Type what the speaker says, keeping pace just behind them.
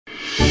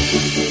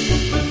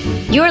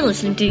You're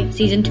listening to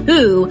Season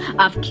 2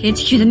 of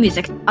Kids Cue the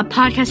Music, a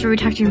podcast where we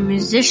talk to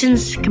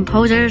musicians,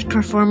 composers,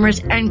 performers,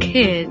 and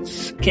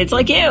kids. Kids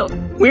like you.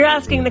 We're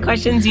asking the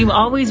questions you've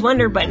always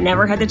wondered but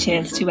never had the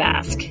chance to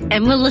ask.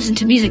 And we'll listen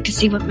to music to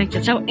see what makes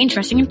it so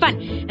interesting and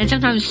fun, and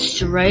sometimes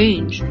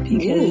strange.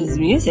 Because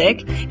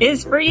music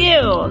is for you.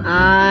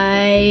 I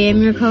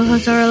am your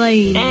co-host, Zara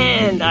Lane.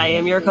 And I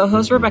am your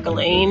co-host, Rebecca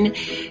Lane,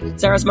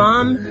 Zara's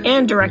mom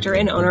and director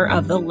and owner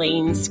of the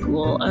Lane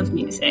School of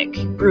Music.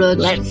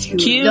 Let's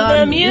cue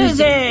the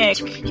music!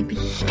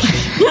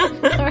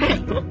 All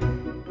right.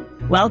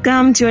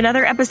 Welcome to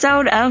another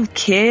episode of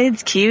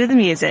Kids Cue the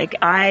Music.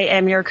 I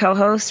am your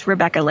co-host,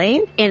 Rebecca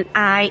Lane. And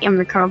I am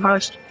the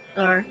co-host,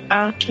 Zara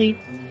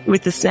Lane.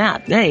 With the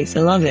snap. Nice. I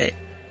love it.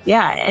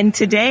 Yeah, and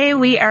today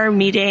we are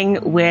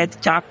meeting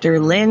with Dr.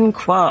 Lynn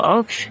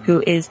Kuo,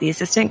 who is the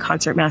assistant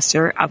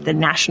concertmaster of the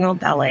National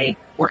Ballet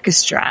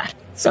Orchestra.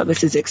 So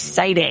this is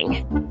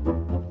exciting.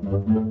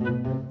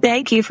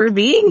 Thank you for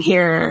being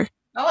here.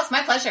 Oh, it's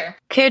my pleasure.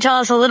 Can you tell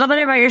us a little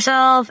bit about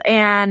yourself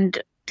and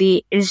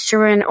the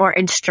instrument or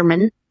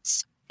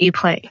instruments you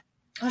play?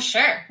 Oh,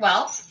 sure.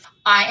 Well,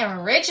 I am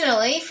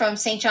originally from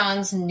St.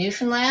 John's,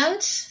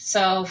 Newfoundland.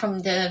 So from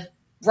the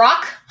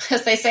rock,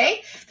 as they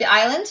say, the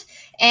island.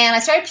 And I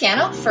started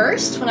piano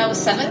first when I was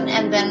 7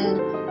 and then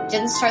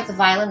didn't start the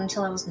violin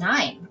until I was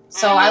 9.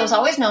 So I was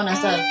always known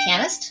as a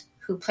pianist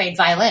who played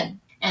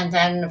violin. And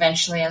then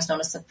eventually I was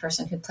known as the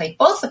person who played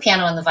both the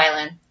piano and the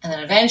violin. And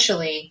then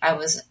eventually I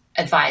was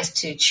advised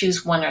to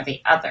choose one or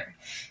the other.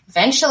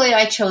 Eventually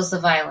I chose the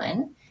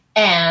violin.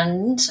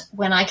 And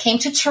when I came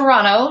to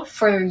Toronto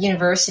for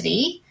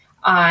university,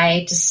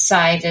 I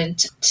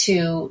decided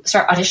to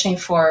start auditioning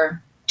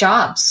for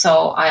jobs.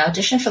 So I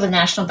auditioned for the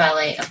National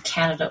Ballet of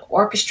Canada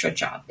Orchestra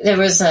job. There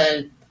was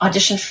an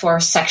audition for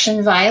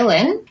section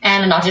violin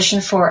and an audition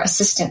for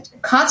assistant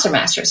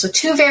concertmaster. So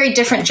 2 very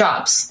different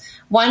jobs.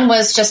 One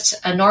was just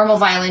a normal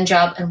violin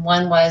job and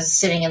one was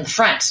sitting in the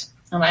front.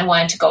 And I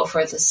wanted to go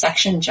for the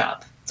section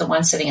job, the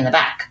one sitting in the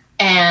back.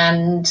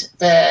 And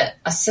the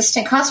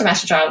assistant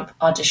concertmaster job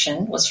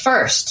audition was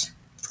first.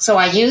 So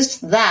I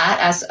used that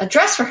as a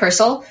dress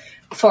rehearsal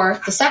for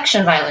the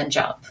section violin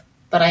job.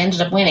 But I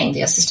ended up winning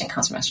the assistant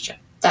concertmaster job.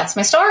 That's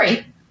my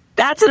story.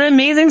 That's an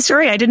amazing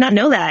story. I did not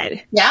know that.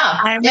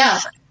 Yeah.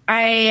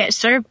 I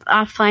started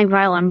off playing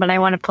violin, but I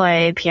want to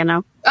play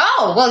piano.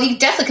 Oh, well, you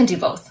definitely can do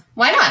both.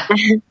 Why not?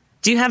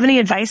 Do you have any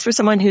advice for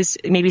someone who's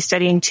maybe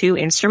studying 2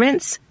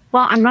 instruments?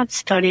 Well, I'm not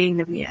studying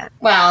them yet.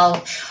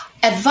 Well,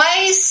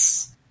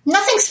 advice,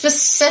 nothing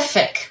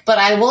specific, but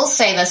I will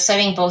say that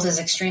studying both is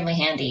extremely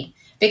handy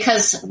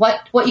because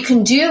what you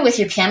can do with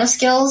your piano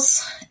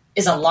skills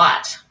is a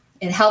lot.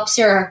 It helps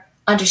your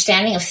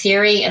understanding of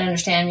theory and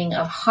understanding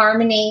of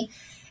harmony.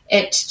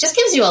 It just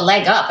gives you a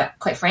leg up,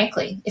 quite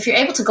frankly. If you're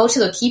able to go to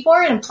the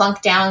keyboard and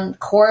plunk down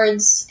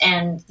chords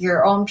and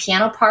your own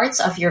piano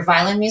parts of your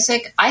violin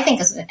music, I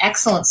think is an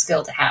excellent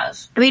skill to have.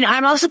 I mean,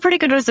 I'm also pretty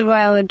good with the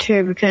violin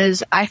too,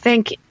 because I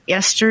think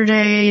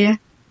yesterday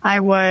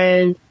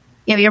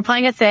you're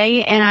playing a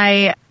thing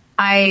and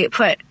I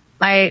put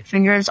my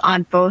fingers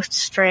on both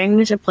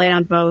strings and played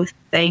on both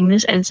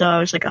things, and so it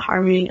was like a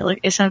harmony,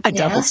 like it's a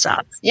double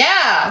stop.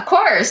 Yeah, of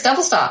course,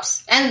 double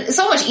stops. And it's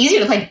so much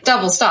easier to play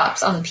double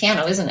stops on the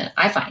piano, isn't it?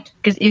 I find.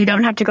 Because you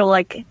don't have to go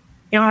you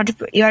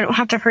don't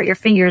have to hurt your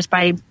fingers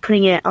by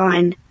putting it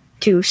on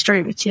 2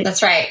 strings.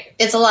 That's right.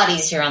 It's a lot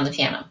easier on the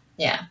piano.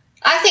 Yeah.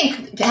 I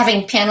think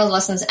having piano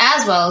lessons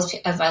as well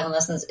as violin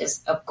lessons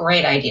is a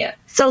great idea.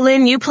 So,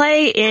 Lynn, you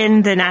play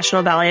in the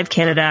National Ballet of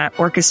Canada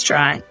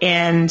Orchestra,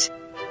 and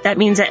that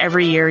means that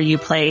every year you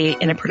play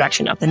in a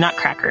production of the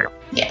Nutcracker.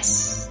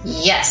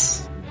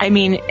 Yes. I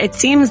mean, it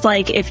seems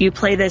like if you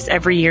play this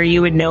every year,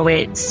 you would know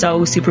it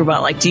so super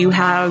well. Like, do you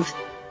have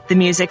the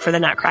music for the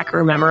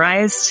Nutcracker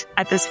memorized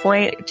at this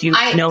point? Do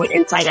you know it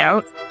inside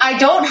out? I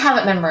don't have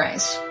it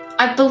memorized.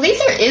 I believe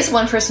there is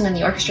one person in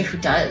the orchestra who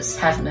does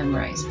have it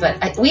memorized,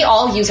 but we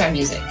all use our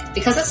music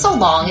because it's so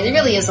long. It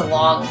really is a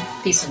long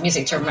piece of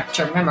music to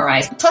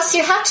memorize. Plus,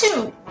 you have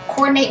to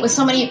coordinate with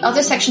so many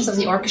other sections of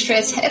the orchestra.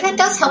 It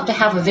does help to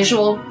have a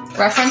visual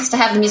reference, to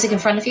have the music in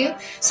front of you.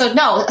 So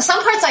no,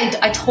 some parts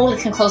I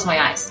totally can close my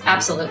eyes.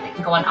 Absolutely. I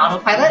can go on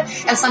autopilot.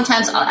 And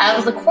sometimes out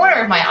of the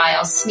corner of my eye,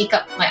 I'll sneak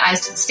up my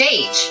eyes to the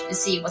stage to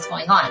see what's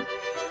going on.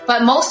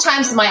 But most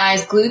times my eye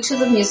is glued to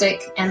the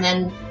music, and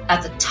then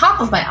at the top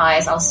of my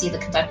eyes, I'll see the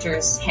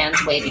conductor's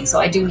hands waving. So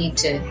I do need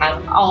to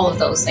have all of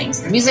those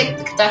things, the music,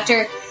 the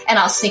conductor, and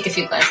I'll sneak a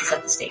few glances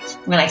at the stage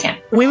when I can.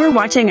 We were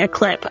watching a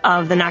clip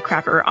of the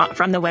Nutcracker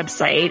from the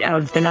website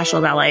of the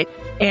National Ballet,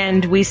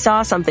 and we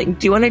saw something.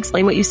 Do you want to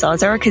explain what you saw,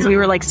 Zara? Because we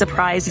were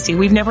surprised to see.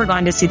 We've never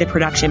gone to see the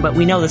production, but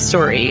we know the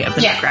story of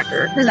the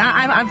Nutcracker.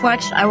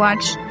 I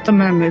watched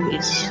some of the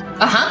movies.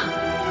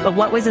 But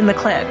what was in the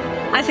clip?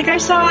 I think I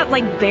saw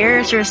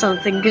bears or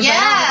something.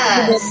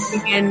 Yes!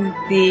 In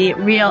the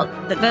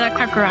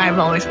Nutcracker I've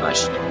always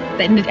watched.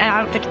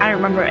 don't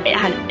remember it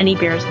had any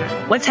bears in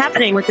it. What's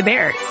happening with the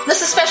bears?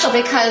 This is special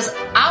because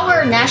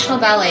our National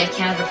Ballet of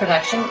Canada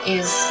production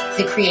is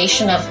the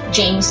creation of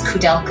James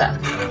Kudelka.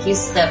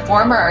 He's the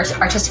former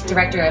artistic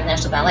director of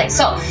National Ballet.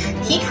 So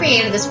he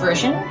created this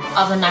version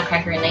of the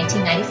Nutcracker in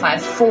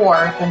 1995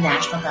 for the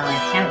National Ballet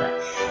of Canada.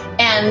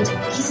 And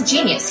he's a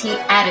genius. He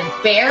added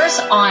bears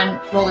on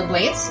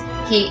rollerblades.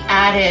 He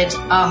added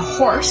a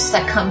horse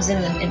that comes in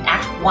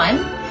Act 1.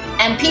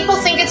 And people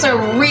think it's a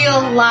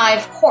real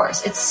live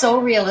horse. It's so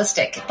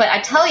realistic. But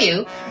I tell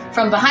you,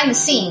 from behind the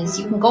scenes,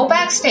 you can go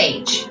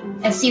backstage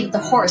and see that the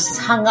horse is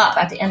hung up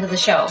at the end of the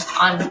show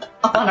on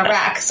a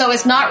rack. So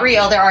it's not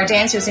real. There are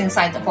dancers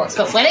inside the horse.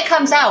 But when it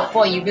comes out,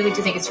 boy, you really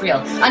do think it's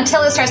real.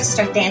 Until it starts to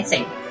start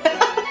dancing.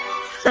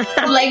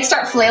 The legs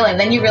start flailing.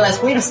 Then you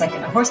realize, wait a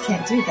second, a horse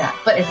can't do that.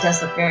 But it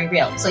does look very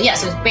real. So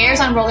yes, there's bears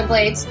on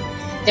rollerblades.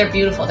 They're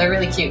beautiful. They're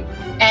really cute.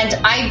 And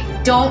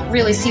I don't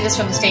really see this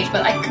from the stage,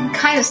 but I can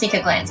kind of sneak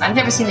a glance. I've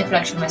never seen the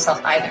production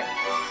myself either.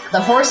 The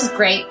horse is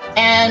great.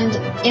 And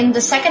in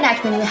the second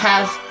act, when you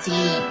have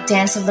the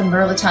Dance of the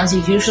Mirlitons,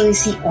 you usually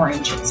see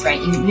oranges,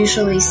 right? You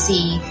usually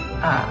see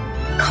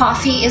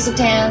coffee is a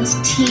dance,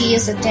 tea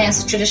is a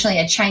dance, traditionally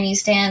a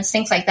Chinese dance,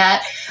 things like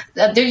that.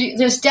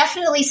 There's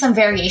definitely some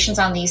variations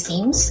on these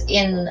themes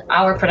in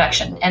our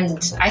production,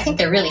 and I think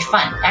they're really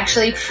fun.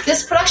 Actually,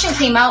 this production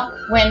came out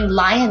when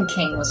Lion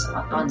King was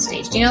on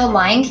stage. Do you know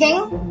Lion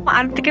King?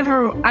 I don't think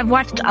I've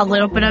watched a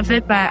little bit of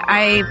it, but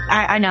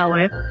I know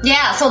it.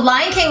 Yeah, so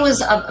Lion King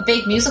was a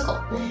big musical,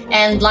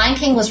 and Lion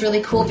King was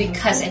really cool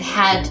because it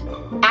had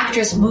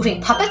actors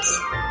moving puppets.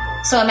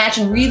 So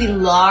imagine really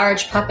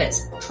large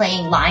puppets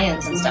playing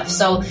lions and stuff.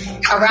 So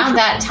around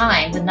that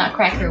time, the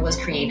Nutcracker was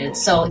created.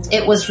 So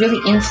it was really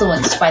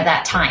influenced by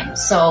that time.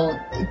 So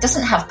it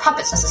doesn't have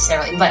puppets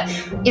necessarily, but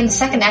in the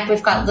second act,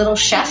 we've got little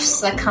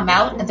chefs that come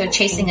out and they're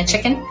chasing a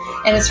chicken.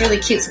 And it's really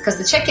cute because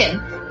the chicken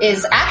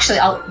is actually,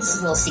 this is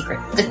a little secret.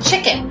 The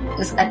chicken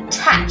is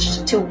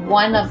attached to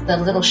one of the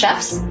little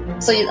chefs.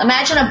 So you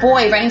imagine a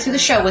boy running through the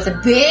show with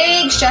a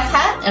big chef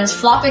hat and is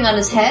flopping on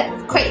his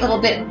head, quite a little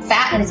bit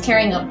fat, and he's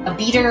carrying a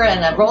beater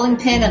and a rolling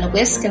pin and a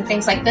whisk and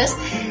things like this.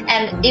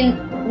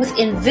 And with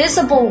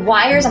invisible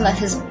wires on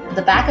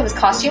the back of his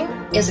costume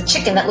is a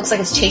chicken that looks like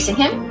it's chasing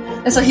him.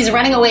 And so he's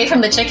running away from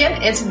the chicken.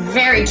 It's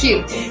very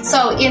cute.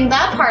 So in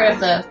that part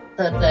of the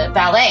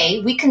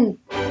ballet, we can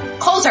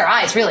close our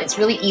eyes, really. It's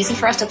really easy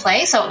for us to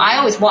play. So I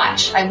always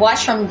watch. I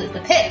watch from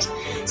the pit.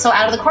 So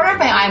out of the corner of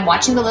my eye, I'm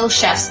watching the little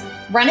chefs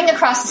running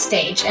across the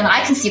stage, and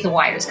I can see the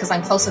wires because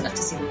I'm close enough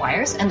to see the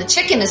wires, and the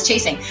chicken is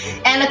chasing.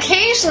 And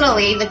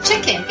occasionally the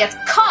chicken gets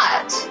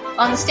caught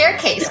on the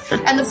staircase,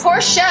 and the poor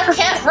chef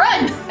can't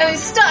run, and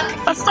he's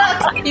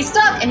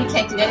stuck, and he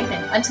can't do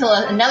anything until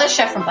another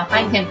chef from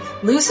behind him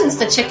loosens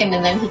the chicken,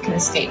 and then he can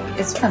escape.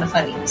 It's kind of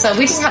funny. So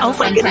we just have a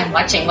fun time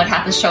watching what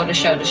happens show to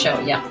show to show,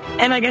 yeah.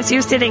 And I guess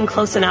you're sitting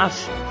close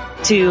enough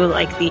to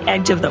like the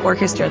edge of the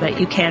orchestra that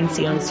you can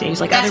see on stage.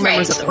 Like other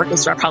members of the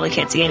orchestra probably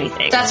can't see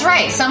anything. That's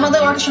right. Some of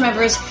the orchestra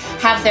members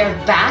have their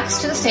backs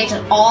to the stage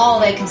and all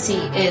they can see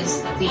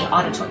is the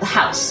auditorium, the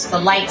house, the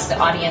lights, the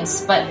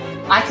audience. But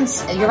I can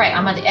see, you're right,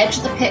 I'm on the edge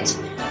of the pit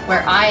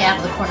where I, out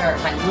of the corner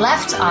of my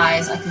left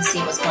eyes, I can see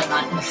what's going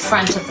on in the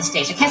front of the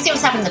stage. I can't see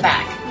what's happening in the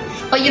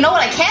back. But you know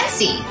what I can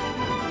see?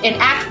 In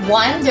Act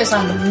 1, there's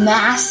a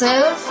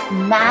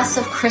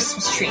massive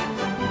Christmas tree.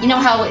 You know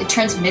how it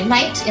turns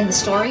midnight in the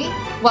story?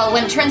 Well,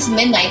 when it turns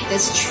midnight,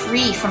 this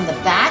tree from the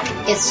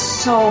back is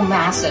so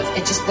massive.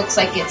 It just looks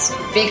like it's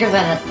bigger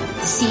than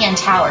the CN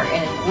Tower,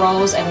 and it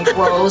grows and it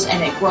grows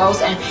and it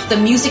grows, and the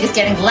music is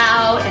getting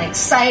loud and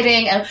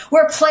exciting, and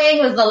we're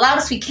playing with the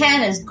loudest we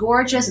can, and it's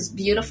gorgeous, it's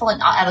beautiful,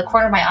 and out of the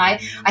corner of my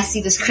eye, I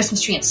see this Christmas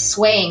tree, and it's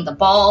swaying, the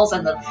balls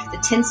and the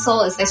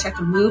tinsel as they start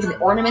to move, and the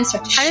ornaments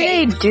start to shake. How do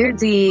they do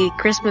the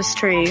Christmas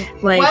tree?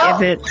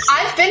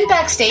 I've been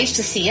backstage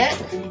to see it,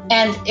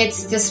 and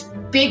it's this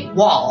big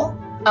wall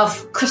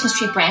of Christmas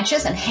tree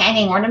branches and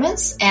hanging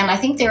ornaments. And I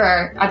think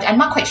I'm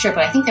not quite sure,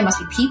 but I think there must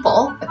be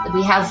people.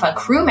 We have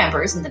crew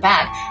members in the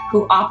back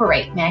who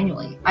operate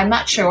manually. I'm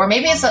not sure. Or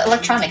maybe it's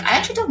electronic. I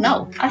actually don't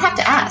know. I'd have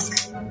to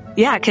ask.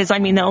 Yeah, because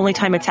the only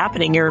time it's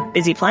happening, you're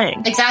busy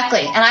playing.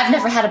 Exactly. And I've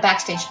never had a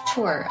backstage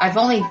tour. I've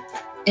only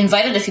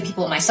invited a few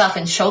people myself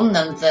and shown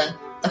them the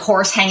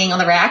horse hanging on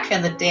the rack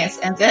and the dance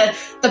and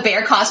the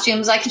bear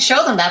costumes. I can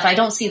show them that, but I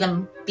don't see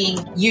them being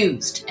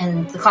used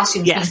and the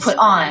costumes being put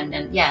on.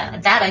 And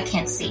that I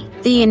can't see.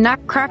 The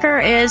Nutcracker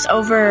is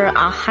over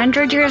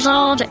 100 years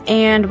old,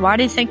 and why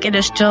do you think it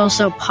is still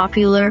so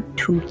popular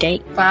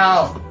today?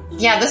 Wow.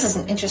 Yeah, this is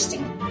an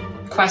interesting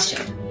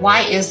question.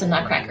 Why is the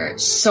Nutcracker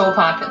so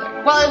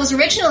popular? Well, it was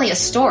originally a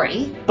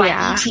story by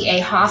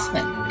E.T.A.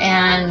 Hoffman,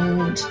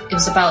 and it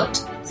was about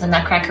the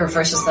Nutcracker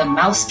versus the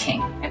Mouse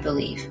King, I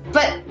believe.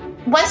 But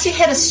once you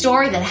hit a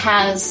story that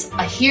has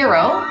a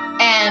hero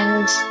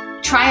and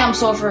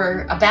triumphs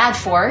over a bad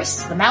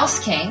force, the Mouse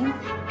King,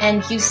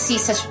 and you see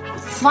such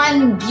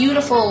fun,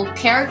 beautiful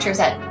characters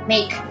that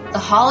make the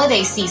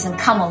holiday season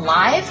come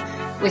alive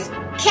with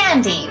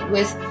candy,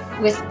 with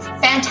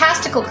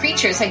fantastical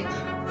creatures. Like,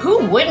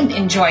 who wouldn't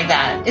enjoy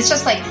that? It's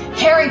just like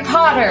Harry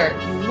Potter,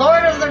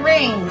 Lord of the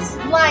Rings,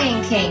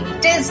 Lion King,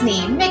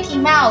 Disney, Mickey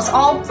Mouse,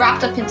 all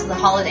wrapped up into the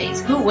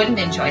holidays. Who wouldn't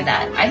enjoy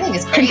that? I think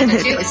it's great.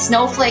 It's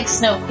Snowflake,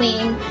 Snow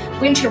Queen,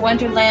 Winter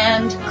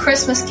Wonderland,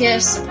 Christmas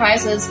gifts,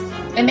 surprises.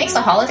 It makes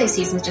the holiday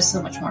season just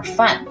so much more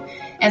fun.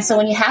 And so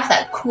when you have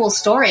that cool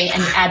story and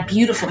you add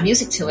beautiful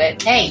music to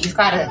it, hey, you've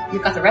got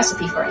the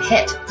recipe for a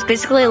hit. It's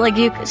basically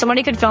like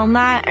somebody could film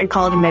that and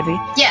call it a movie.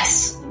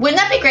 Yes. Wouldn't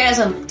that be great as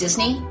a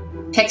Disney?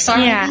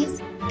 Pixar movies?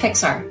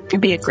 Pixar.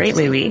 It'd be a great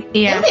movie.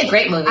 Yeah. It'd be a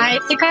great movie. I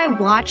think I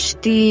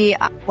watched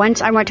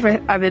once I went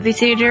to a movie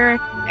theater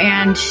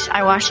and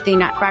I watched the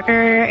Nutcracker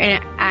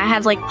and I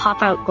had like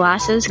pop out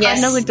glasses.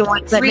 Yes. Kind of like the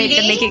ones that make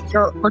it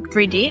look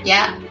 3D.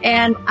 Yeah.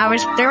 And I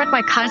was there with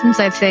my cousins,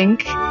 I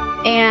think.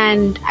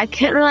 And I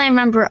can't really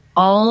remember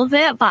all of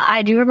it, but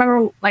I do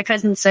remember my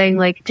cousin saying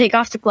like, take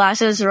off the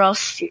glasses or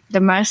else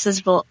the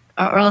mice will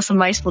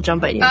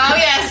jump at you. Oh,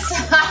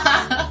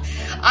 yes.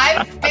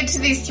 I've been to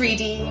these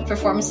 3D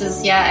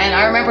performances, yeah, and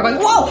I remember going,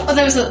 whoa! Oh,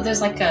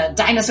 there's like a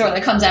dinosaur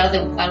that comes out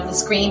of the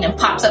screen and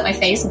pops up my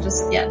face and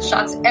just,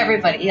 shocks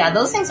everybody. Yeah,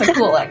 those things are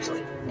cool,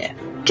 actually. Yeah.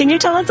 Can you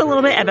tell us a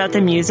little bit about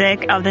the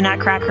music of the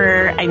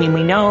Nutcracker? I mean,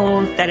 we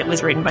know that it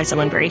was written by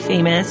someone very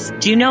famous.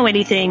 Do you know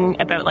anything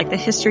about like the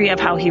history of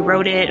how he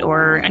wrote it?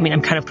 Or, I mean,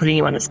 I'm kind of putting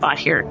you on the spot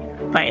here,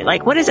 but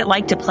like, what is it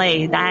like to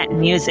play that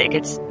music?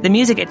 The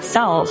music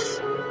itself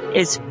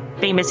is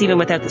famous even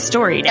without the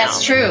story now.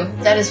 That's true.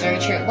 That is very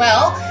true.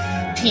 Well,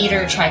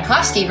 Peter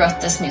Tchaikovsky wrote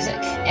this music,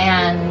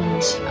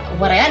 and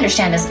what I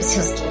understand is it's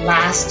his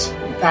last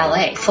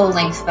ballet,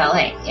 full-length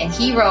ballet. And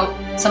he wrote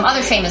some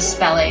other famous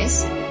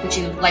ballets, which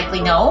you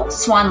likely know,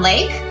 Swan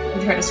Lake,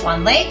 you've heard of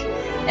Swan Lake,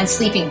 and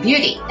Sleeping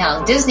Beauty.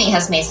 Now, Disney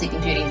has made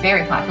Sleeping Beauty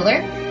very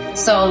popular,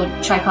 so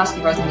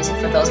Tchaikovsky wrote the music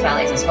for those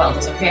ballets as well.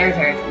 Those are very,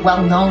 very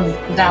well-known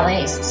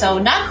ballets. So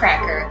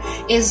Nutcracker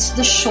is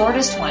the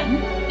shortest one.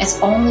 It's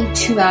only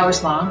 2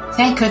 hours long.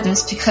 Thank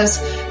goodness, because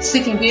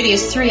Sleeping Beauty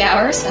is 3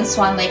 hours and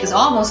Swan Lake is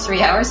almost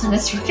 3 hours, and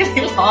it's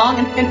really long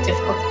and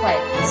difficult to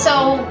play. So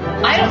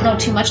I don't know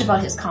too much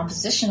about his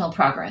compositional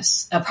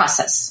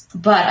process,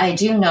 but I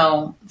do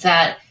know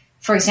that,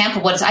 for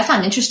example, what I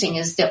found interesting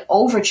is the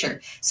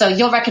overture. So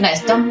you'll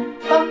recognize dum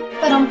bum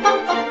ba-dum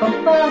bum bum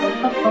bum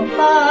ba-dum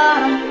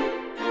ba-dum.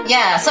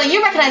 Yeah, so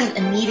you recognize it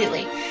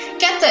immediately.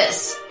 Get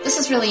this. This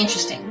is really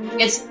interesting.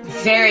 It's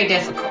very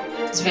difficult.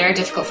 It's very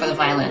difficult for the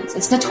violins.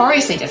 It's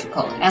notoriously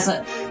difficult. As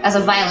a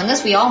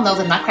violinist, we all know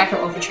the Nutcracker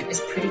Overture is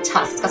pretty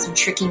tough. It's got some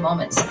tricky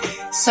moments.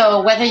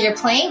 So whether you're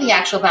playing the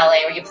actual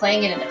ballet or you're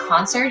playing it in a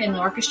concert, in an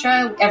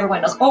orchestra,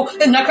 everyone knows, oh,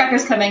 the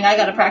Nutcracker's coming, I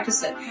gotta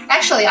practice it.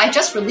 Actually, I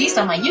just released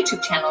on my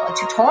YouTube channel a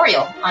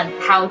tutorial on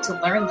how to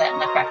learn that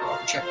Nutcracker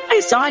Overture.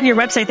 I saw on your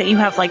website that you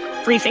have like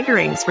free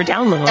fingerings for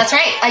download. That's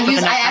right.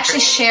 I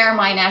actually share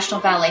my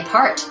National Ballet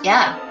part.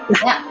 Yeah.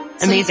 Yeah.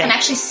 So Amazing. You can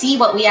actually see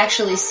what we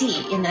actually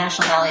see in the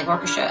National Ballet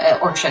Orchestra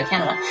of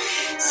Canada.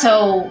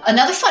 So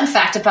another fun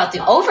fact about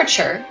the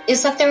overture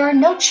is that there are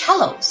no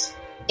cellos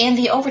in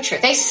the overture.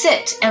 They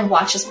sit and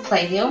watch us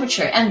play the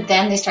overture, and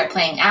then they start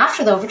playing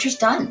after the overture's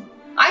done.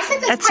 I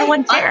think that's so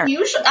unfair.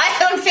 Unusual.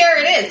 Unfair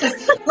it is,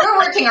 because we're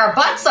working our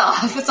butts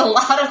off. It's a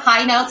lot of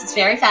high notes. It's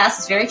very fast.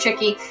 It's very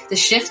tricky. The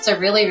shifts are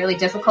really, really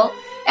difficult.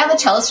 And the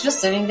cellists are just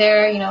sitting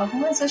there, you know,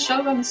 when's the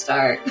show going to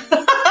start?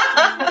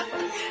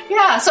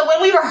 Yeah, so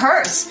when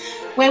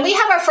we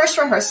have our first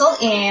rehearsal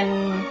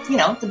in,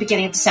 the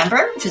beginning of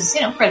December, which is,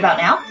 right about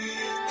now,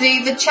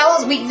 the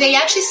cellos, they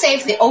actually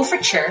save the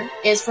overture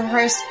is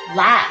rehearsed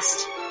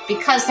last,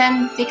 because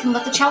then they can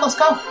let the cellos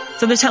go.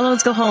 So the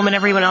cellos go home and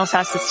everyone else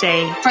has to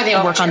stay for the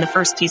and work on the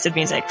first piece of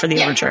music for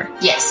the overture.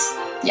 Yes.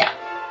 Yeah.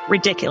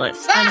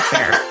 Ridiculous.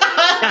 Unfair.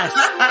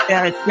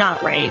 It's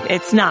not right.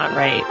 It's not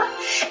right.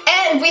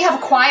 And we have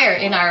a choir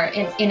in our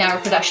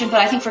production, but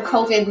I think for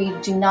COVID we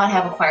do not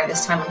have a choir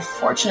this time,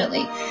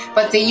 unfortunately.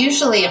 But they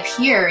usually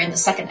appear in the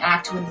second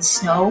act when the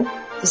snow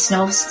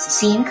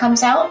scene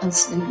comes out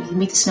and we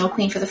meet the Snow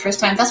Queen for the first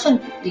time. That's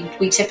when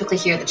we typically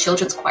hear the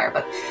children's choir,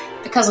 but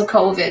because of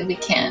COVID we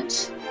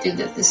can't do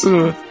this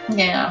year.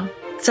 Yeah.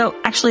 So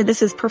actually,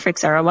 this is perfect,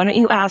 Sarah. Why don't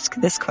you ask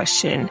this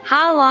question?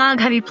 How long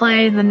have you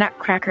played the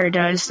Nutcracker?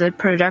 Does the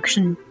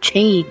production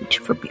change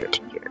from year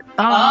to year?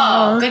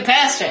 Oh, good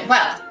question.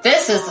 Well,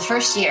 this is the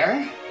first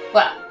year.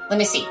 Well, let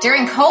me see.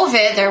 During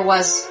COVID, there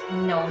was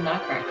no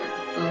Nutcracker.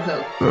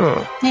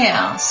 Boo-hoo.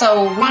 Yeah,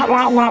 so we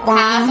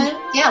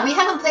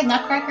haven't played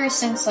Nutcracker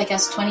since, I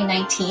guess,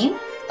 2019.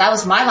 That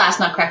was my last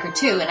Nutcracker,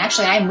 too. And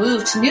actually, I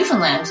moved to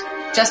Newfoundland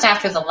just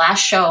after the last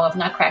show of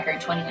Nutcracker in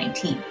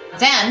 2019.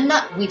 Then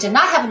we did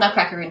not have a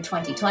Nutcracker in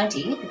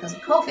 2020 because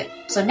of COVID.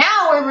 So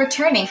now we're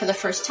returning for the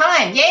first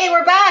time. Yay,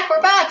 we're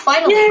back,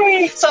 finally.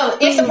 Yay. So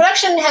if the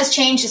production has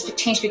changed, it's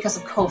changed because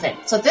of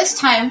COVID. So this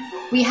time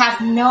we have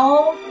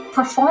no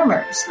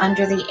performers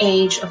under the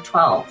age of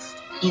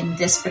 12 in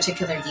this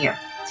particular year.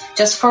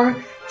 Just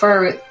for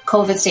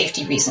COVID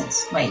safety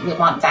reasons. Right? We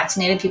want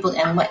vaccinated people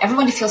and want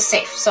everyone to feel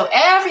safe. So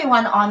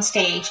everyone on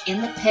stage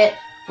in the pit,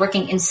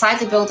 working inside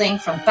the building,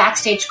 from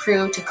backstage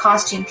crew to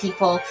costume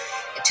people,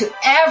 to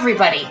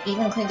everybody,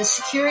 even including the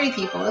security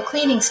people, the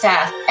cleaning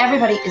staff.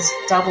 Everybody is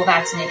double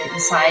vaccinated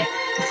inside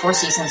the Four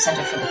Seasons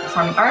Center for the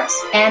Performing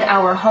Arts and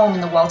our home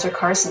in the Walter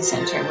Carson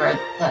Center where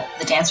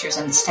the dancers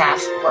and the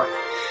staff work.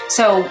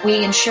 So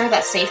we ensure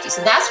that safety.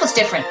 So that's what's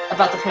different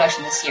about the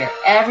production this year.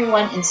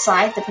 Everyone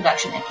inside the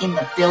production and in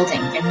the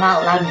building, you're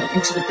not allowed to move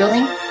into the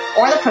building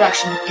or the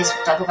production is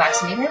double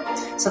vaccinated.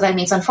 So that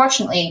means,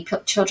 unfortunately,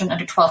 children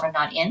under 12 are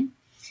not in.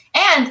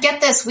 And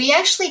get this, we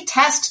actually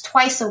test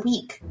twice a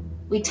week.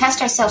 We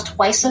test ourselves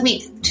twice a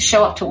week to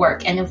show up to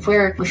work. And if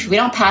we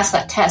don't pass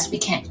that test, we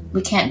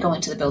can't go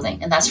into the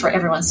building. And that's for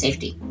everyone's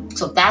safety.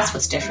 So that's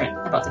what's different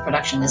about the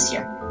production this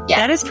year. Yeah.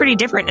 That is pretty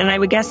different. And I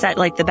would guess that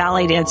like the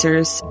ballet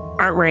dancers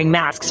aren't wearing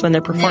masks when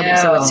they're performing.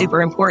 No. So it's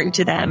super important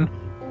to them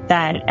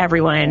that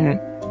everyone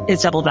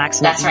is double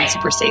vaccinated. That's right. And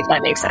super safe.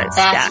 That makes sense.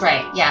 That's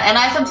right. Yeah. And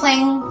I've been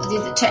playing,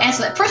 to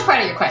answer that first part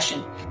of your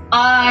question,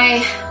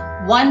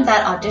 I won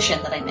that audition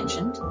that I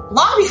mentioned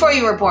long before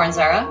you were born,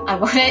 Zara. I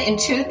won it in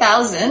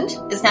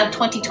 2000. It's now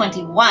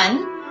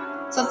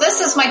 2021. So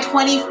this is my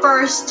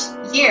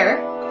 21st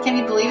year. Can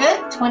you believe it?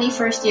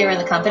 21st year in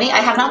the company. I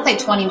have not played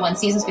 21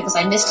 seasons because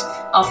I missed,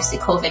 obviously,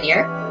 COVID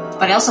year.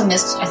 But I also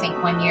missed, I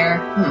think, 1 year.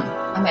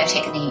 I might have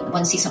taken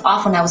one season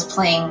off when I was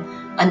playing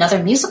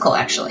another musical,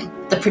 actually.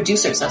 I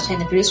was playing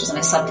the producers and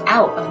I subbed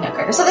out of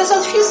Nutcracker. So there's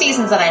a few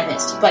seasons that I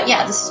missed. But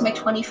yeah, this is my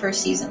 21st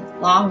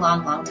season. Long,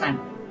 long, long time.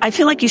 I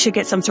feel like you should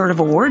get some sort of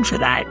award for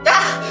that.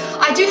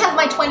 I do have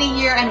my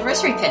 20-year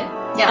anniversary pin.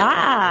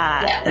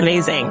 Yeah. Yeah.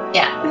 Amazing.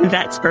 Yeah.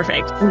 That's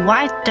perfect.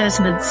 What does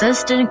an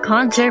assistant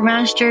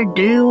concertmaster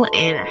do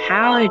and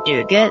how did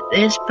you get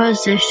this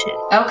position?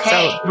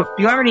 Okay. So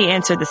you already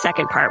answered the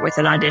second part with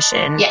an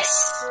audition.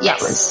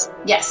 Yes.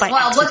 By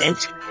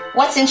accident.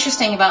 What's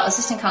interesting about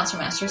assistant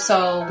concertmaster,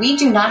 so we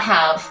do not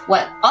have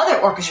what other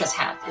orchestras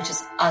have, which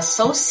is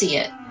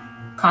associate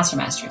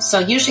concertmaster. So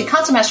usually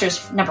concertmaster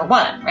is number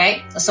 1,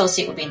 right?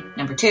 Associate would be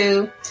number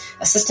 2.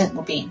 Assistant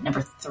will be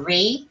number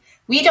 3.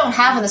 We don't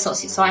have an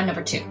associate, so I'm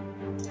number 2.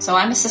 So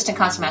I'm assistant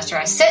concertmaster.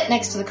 I sit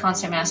next to the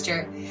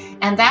concertmaster,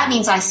 and that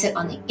means I sit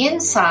on the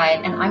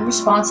inside, and I'm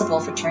responsible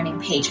for turning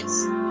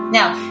pages.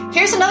 Now,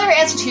 here's another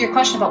answer to your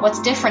question about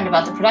what's different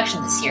about the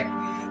production this year.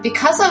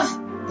 Because of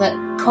the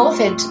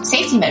COVID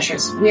safety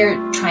measures, we're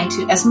trying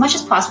to, as much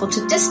as possible,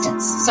 to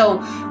distance. So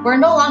we're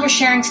no longer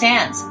sharing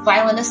stands.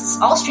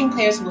 Violinists, all string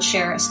players will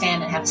share a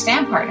stand and have a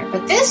stand partner.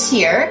 But this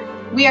year,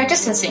 we are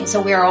distancing,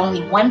 so we are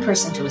only one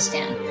person to a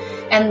stand.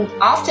 And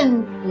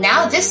often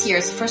now this year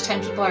is the first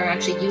time people are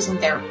actually using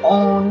their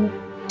own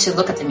to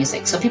look at the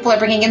music. So people are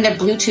bringing in their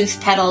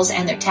Bluetooth pedals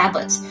and their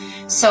tablets.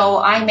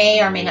 So I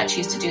may or may not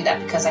choose to do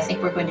that because I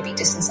think we're going to be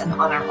distanced and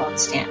on our own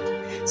stand.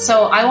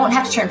 So I won't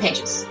have to turn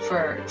pages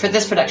for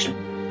this production.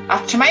 I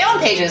have to turn my own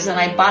pages, and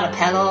I bought a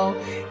pedal.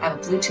 I have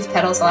a Bluetooth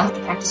pedal, so I'll have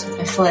to practice with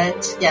my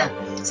foot. Yeah.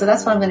 So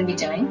that's what I'm going to be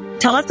doing.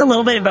 Tell us a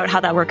little bit about how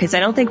that works, because I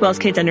don't think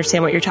most kids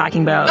understand what you're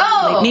talking about.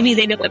 Oh! Like, maybe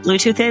they know what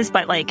Bluetooth is,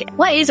 but like...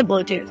 What is a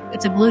Bluetooth?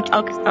 It's a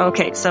Bluetooth.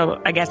 Okay, so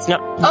I guess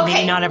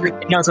maybe not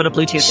everybody knows what a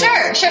Bluetooth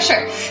is.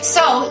 Sure.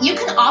 So you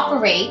can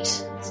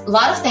operate a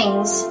lot of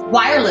things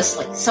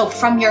wirelessly. So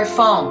from your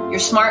phone, your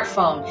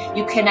smartphone,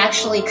 you can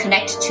actually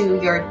connect to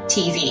your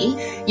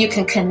TV. You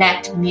can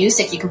connect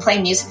music. You can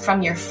play music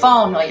from your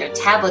phone or your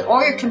tablet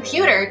or your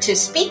computer to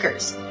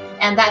speakers.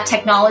 And that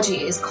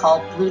technology is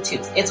called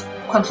Bluetooth. It's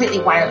completely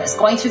wireless,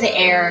 going through the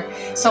air.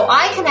 So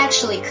I can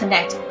actually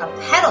connect a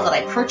pedal that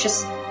I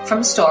purchased from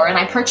the store, and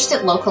I purchased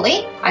it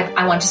locally.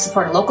 I wanted to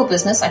support a local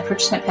business. I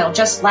purchased my pedal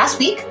just last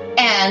week.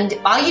 And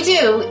all you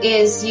do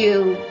is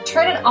you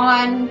turn it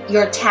on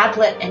your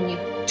tablet and you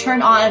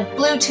turn on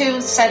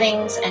Bluetooth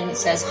settings, and it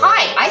says,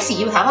 "Hi, I see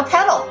you have a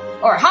pedal."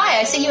 Or, "Hi,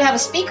 I see you have a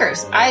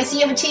speakers. I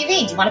see you have a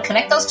TV. Do you want to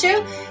connect those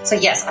two?" So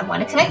yes, I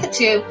want to connect the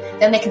two.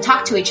 Then they can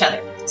talk to each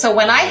other. So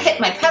when I hit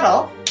my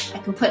pedal, I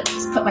can put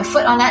my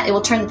foot on that. It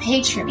will turn the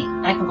page for me.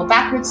 And I can go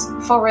backwards,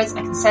 forwards.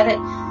 I can set it.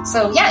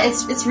 So yeah,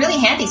 it's really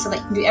handy so that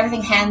you can do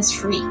everything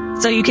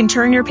hands-free. So you can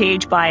turn your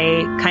page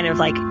by kind of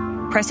like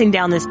pressing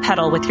down this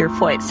pedal with your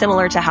foot,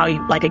 similar to how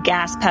you, like a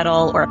gas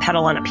pedal or a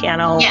pedal on a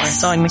piano or a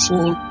sewing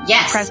machine.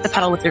 Yes. You press the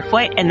pedal with your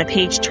foot and the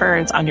page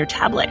turns on your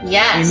tablet.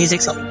 Yes. Your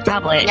music's on your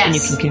tablet and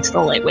you can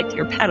control it with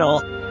your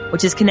pedal,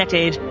 which is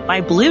connected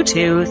by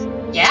Bluetooth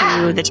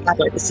to the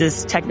tablet.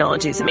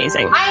 Technology is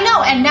amazing. I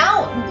know. And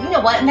now, you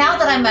know what? Now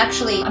that I'm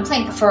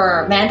playing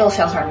for Mandel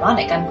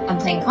Philharmonic, I'm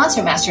playing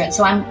concertmaster. And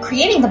so I'm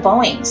creating the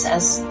bowings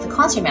as the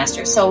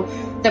concertmaster. So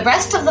the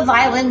rest of the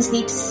violins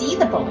need to see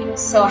the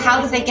bowings. So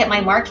how do they get my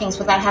markings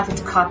without having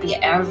to copy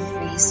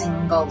every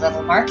single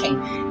little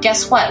marking?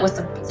 Guess what? With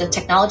the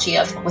technology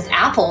with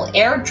Apple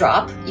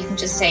AirDrop, you can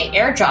just say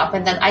AirDrop.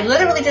 And then I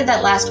literally did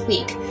that last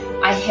week.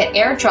 I hit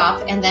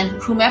AirDrop, and then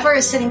whomever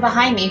is sitting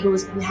behind me who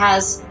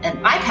has an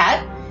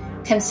iPad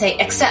can say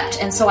accept.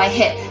 And so I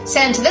hit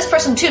send to this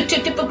person, toot,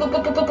 toot, toot, boop, boop,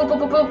 boop, boop, boop, boop,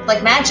 boop, boop,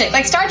 like magic,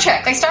 like Star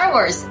Trek, like Star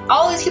Wars.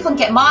 All these people can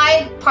get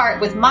my part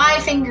with my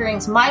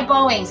fingerings, my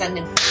bowings, and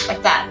then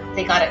like that.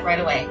 They got it right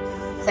away.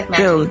 It's like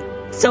magic.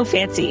 Dude, so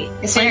fancy.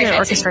 It's very fancy. The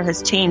orchestra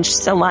has changed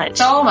so much.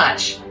 So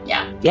much.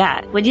 Yeah.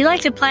 Yeah. Would you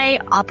like to play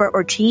opera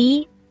or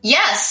tea?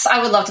 Yes,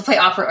 I would love to play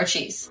opera or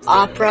cheese.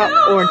 Opera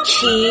or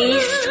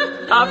cheese?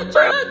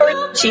 Opera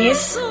or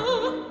cheese?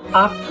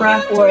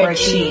 Opera or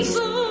cheese?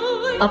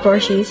 Opera or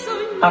cheese?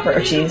 Opera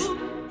or cheese?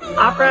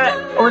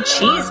 Opera or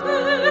cheese?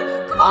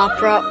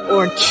 Opera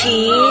or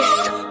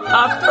cheese?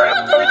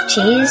 Opera or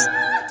cheese?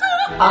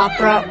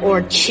 Opera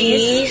or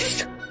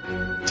cheese?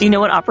 Do you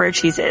know what opera or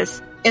cheese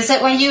is? Is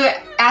it when you're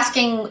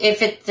asking if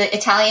the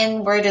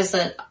Italian word is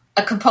a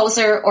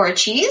composer or a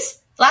cheese?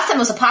 Last time it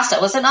was a pasta,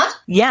 was it not?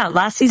 Yeah,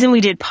 last season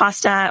we did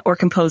pasta or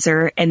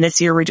composer, and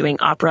this year we're doing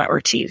opera or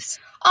cheese.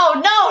 Oh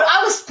no,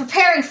 I was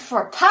preparing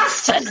for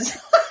pasta.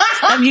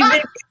 Have you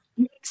been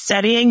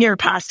studying your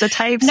pasta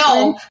types?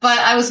 No, but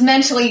I was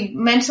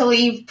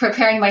mentally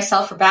preparing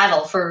myself for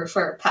battle for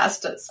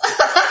pastas.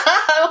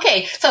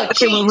 Okay, so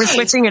cheese, well, we're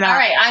switching it up. All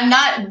right, I'm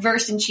not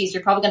versed in cheese.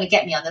 You're probably going to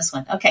get me on this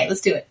one. Okay,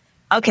 let's do it.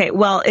 Okay,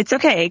 well, it's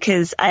okay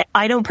because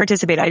I don't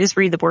participate. I just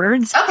read the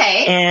words.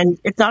 Okay. And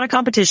it's not a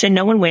competition.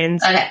 No one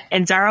wins. Okay.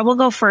 And Zara will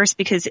go first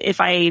because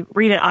if I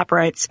read an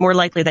opera, it's more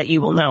likely that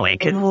you will know it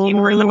because you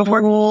were in the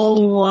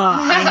before.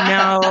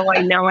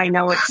 I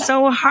know. It's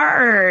so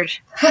hard.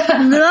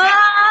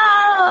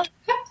 No.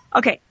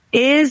 Okay.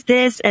 Is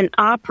this an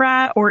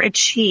opera or a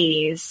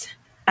cheese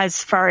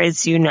as far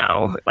as you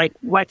know? Like,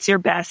 what's your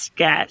best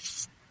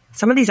guess?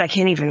 Some of these I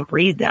can't even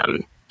read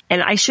them.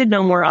 And I should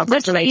know more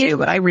operas than I do,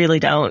 but I really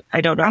don't.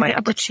 I don't know my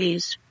opera.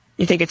 Cheese.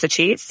 You think it's a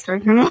cheese?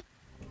 Mm-hmm.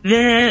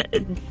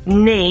 The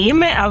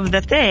name of the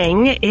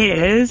thing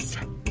is...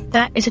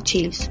 That is a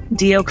cheese.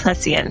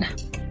 Diocletian.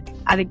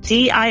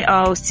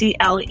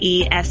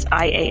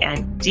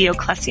 Dioclesian.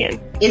 Diocletian.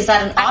 Is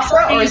that an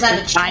opera or is that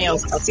a cheese?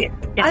 Diocletian.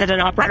 Is it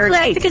an opera or a Actually,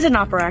 I cheese? think it's an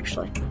opera,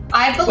 actually.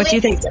 I believe. What do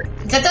you think, sir?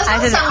 That does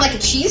not sound like a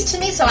cheese to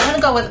me, so I'm going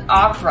to go with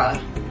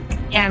opera.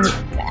 And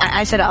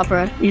I said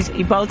opera.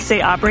 you both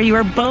say opera. You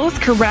are both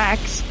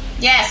correct.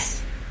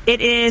 Yes.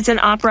 It is an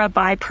opera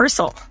by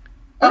Purcell.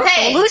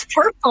 Okay. Who's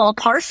purple?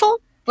 Parcel?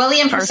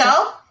 William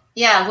Purcell?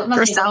 Yeah, what must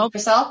be Purcell. William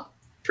Purcell?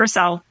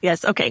 Purcell.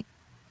 Yes. Okay.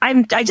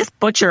 I just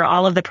butcher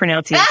all of the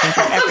pronunciations.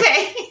 That's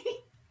okay.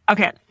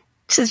 Okay.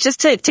 Just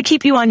to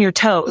keep you on your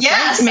toes. Yes,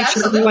 right? To make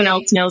sure absolutely. everyone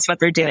else knows what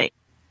they're doing.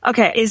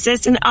 Okay. Is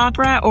this an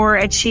opera or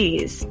a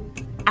cheese?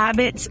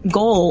 Abbott's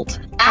Gold.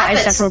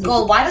 Abbott's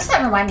Gold. Why does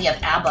that remind me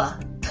of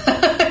ABBA?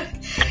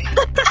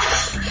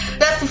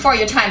 That's before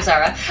your time,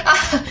 Zara.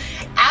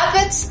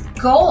 Abbott's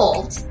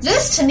Gold.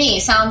 This to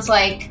me sounds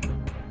like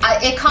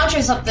it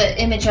conjures up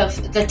the image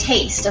of the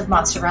taste of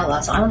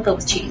mozzarella. So I'm going to go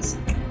with cheese.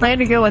 I'm going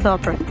to go with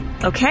opera.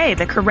 Okay,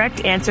 the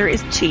correct answer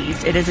is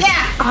cheese. It is a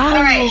Yeah. All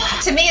right.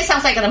 To me, it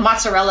sounds like a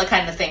mozzarella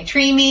kind of thing.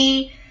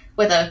 Creamy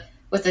with a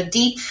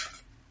deep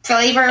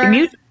flavor.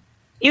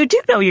 You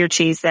do know your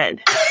cheese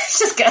then.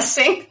 Just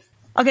guessing.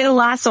 Okay, the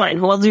last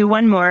one. We'll do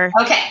one more.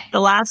 Okay. The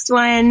last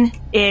one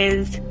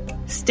is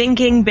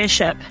Stinking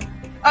Bishop.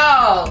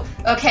 Oh,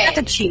 okay. That's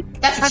a cheese.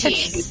 That's a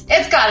cheese.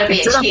 It's got to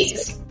be a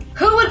cheese.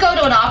 Who would go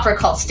to an opera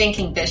called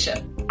Stinking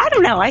Bishop? I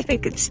don't know. I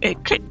think it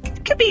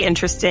could be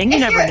interesting. You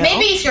never know.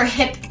 Maybe if you're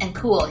hip and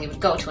cool, you would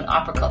go to an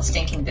opera called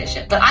Stinking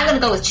Bishop. But I'm going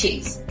to go with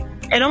cheese.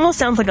 It almost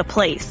sounds like a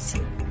place,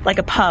 like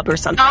a pub or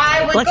something.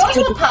 I would Let's go to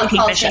do a pub Stinking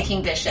called Bishop.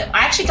 Stinking Bishop.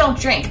 I actually don't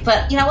drink,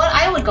 but you know what?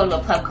 I would go to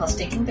a pub called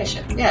Stinking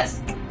Bishop.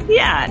 Yes.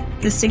 Yeah,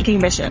 the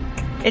Stinking Bishop.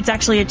 It's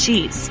actually a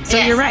cheese. So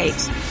Yes. You're right.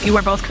 You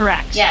are both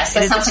correct. Yes,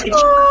 that sounds like a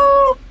cheese.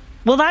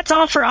 Well, that's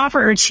all for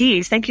opera or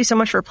cheese. Thank you so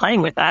much for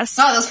playing with us.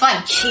 Oh, that was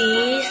fun.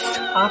 Cheese.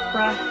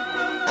 Opera.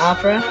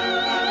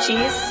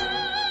 Cheese.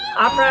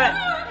 Opera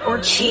or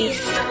cheese.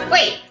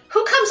 Wait,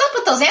 who comes up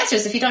with those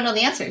answers if you don't know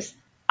the answers?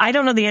 I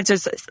don't know the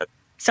answers.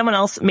 Someone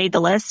else made the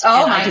list.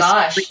 Oh and my I just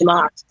gosh. read them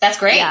off. That's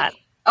great. Yeah.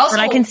 Also,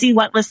 But I can see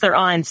what list they're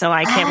on, so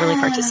I can't really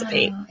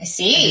participate. I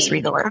see. I just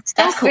read the list.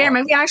 That's cool. Fair.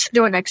 Maybe I should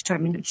do it next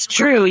time. It's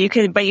true. You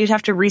could, but you'd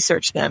have to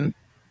research them,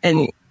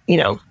 and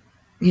you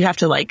have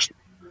to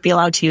be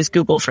allowed to use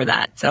Google for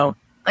that. So,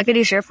 I could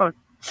use your phone.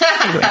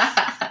 anyway.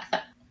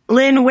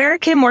 Lynn, where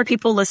can more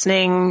people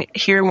listening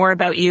hear more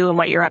about you and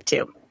what you're up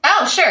to?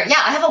 Oh, sure.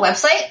 Yeah, I have a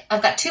website.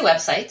 I've got 2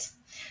 websites.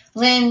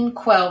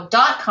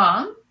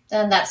 lynnkuo.com,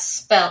 and that's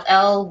spelled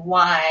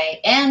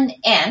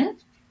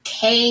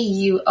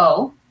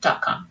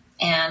LYNNKUO.com.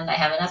 And I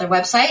have another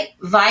website,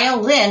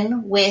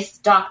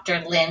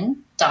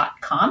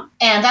 violinwithdrlynn.com.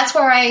 And that's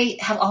where I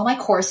have all my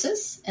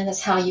courses, and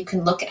that's how you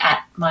can look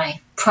at my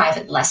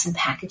private lesson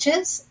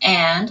packages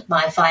and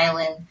my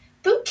violin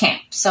boot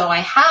camp. So I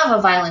have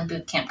a violin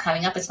boot camp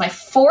coming up. It's my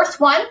 4th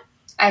one.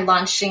 I'm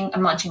launching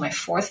my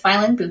 4th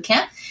violin boot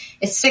camp.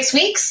 It's 6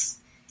 weeks.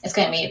 It's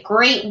going to be a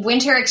great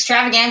winter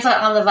extravaganza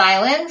on the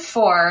violin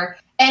for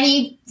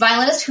any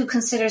violinist who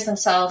considers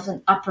themselves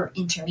an upper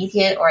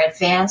intermediate or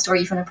advanced or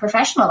even a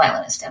professional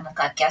violinist. And I've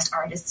got guest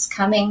artists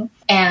coming,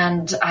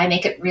 and I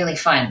make it really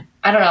fun.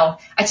 I don't know.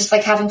 I just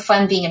like having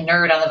fun being a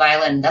nerd on the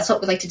violin. That's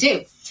what we like to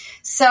do.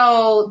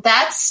 So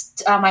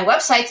that's my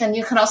website, and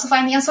you can also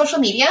find me on social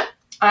media.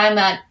 I'm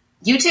at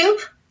YouTube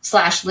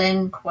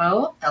 /Lynn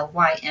Kuo,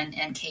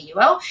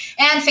 LYNNKUO,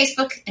 and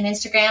Facebook and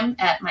Instagram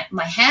at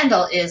my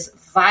handle is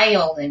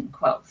Violin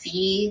Kuo,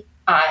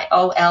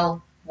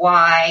 VIOLYNNQUO.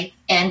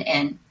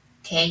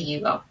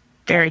 K-U-O.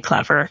 Very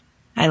clever.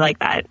 I like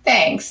that.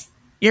 Thanks.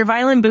 Your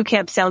violin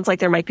bootcamp sounds like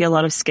there might be a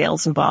lot of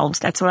scales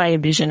involved. That's what I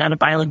envision at a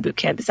violin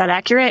bootcamp. Is that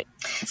accurate?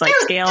 It's like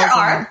scales. There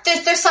are.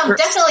 There's some,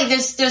 definitely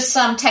there's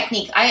some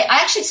technique. I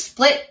actually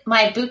split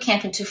my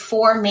bootcamp into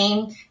 4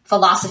 main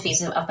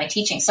philosophies of my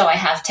teaching. So I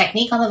have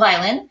technique on the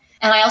violin,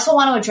 and I also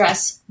want to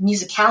address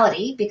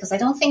musicality, because I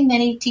don't think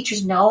many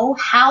teachers know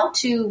how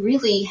to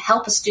really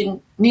help a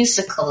student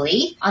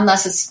musically,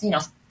 unless it's,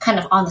 kind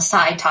of on the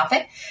side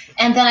topic.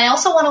 And then I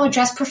also want to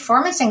address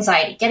performance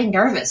anxiety, getting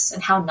nervous,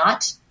 and how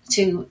not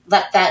to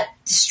let that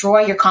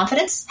destroy your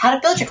confidence, how to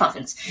build your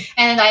confidence.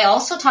 And I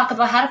also talk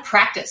about how to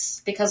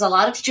practice, because a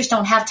lot of teachers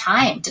don't have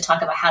time to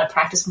talk about how to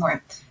practice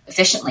more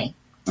efficiently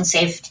and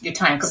save your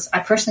time, because I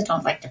personally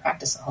don't like to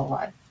practice a whole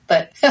lot.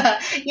 But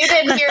you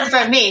didn't hear it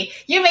from me.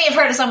 You may have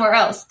heard it somewhere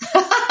else.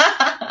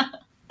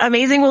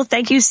 Amazing. Well,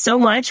 thank you so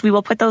much. We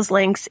will put those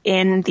links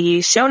in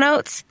the show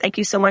notes. Thank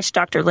you so much,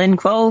 Dr. Lynn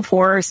Kuo,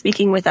 for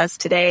speaking with us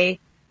today.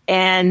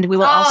 And we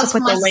will also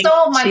put the link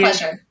my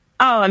pleasure.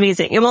 Oh,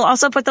 amazing. And we'll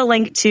also put the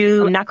link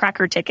to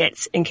Nutcracker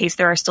tickets in case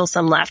there are still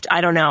some left.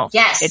 I don't know.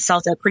 Yes. It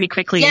sells out pretty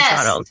quickly in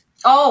Toronto.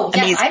 Oh,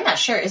 amazing. Yes. I'm not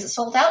sure. Is it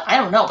sold out? I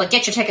don't know, but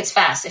get your tickets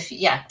fast.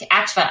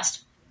 Act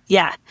fast.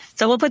 Yeah.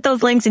 So we'll put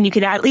those links and you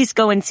can at least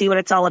go and see what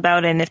it's all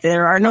about. And if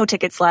there are no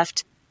tickets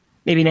left,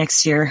 maybe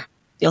next year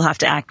you'll have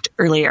to act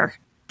earlier.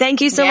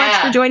 Thank you so much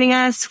for joining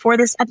us for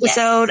this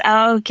episode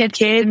of Kids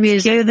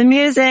Cue the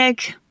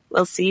Music.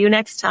 We'll see you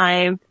next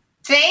time.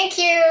 Thank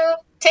you.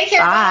 Take care.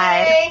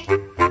 Bye.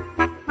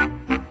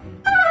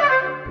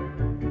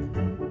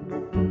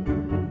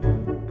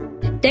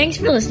 Thanks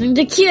for listening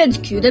to Kids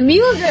Cue the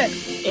Music.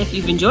 If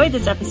you've enjoyed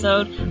this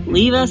episode,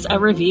 leave us a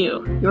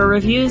review. Your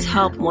reviews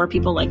help more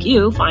people like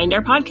you find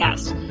our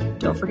podcast.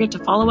 Don't forget to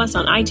follow us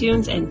on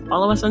iTunes and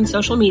follow us on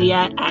social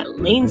media at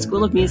Lane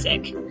School of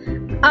Music.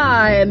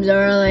 I am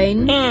Zara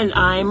Lane. And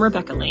I'm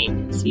Rebecca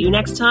Lane. See you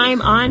next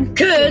time on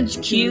Kids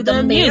Cue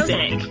the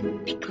Music.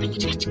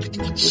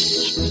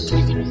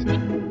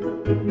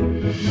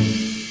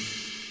 Music.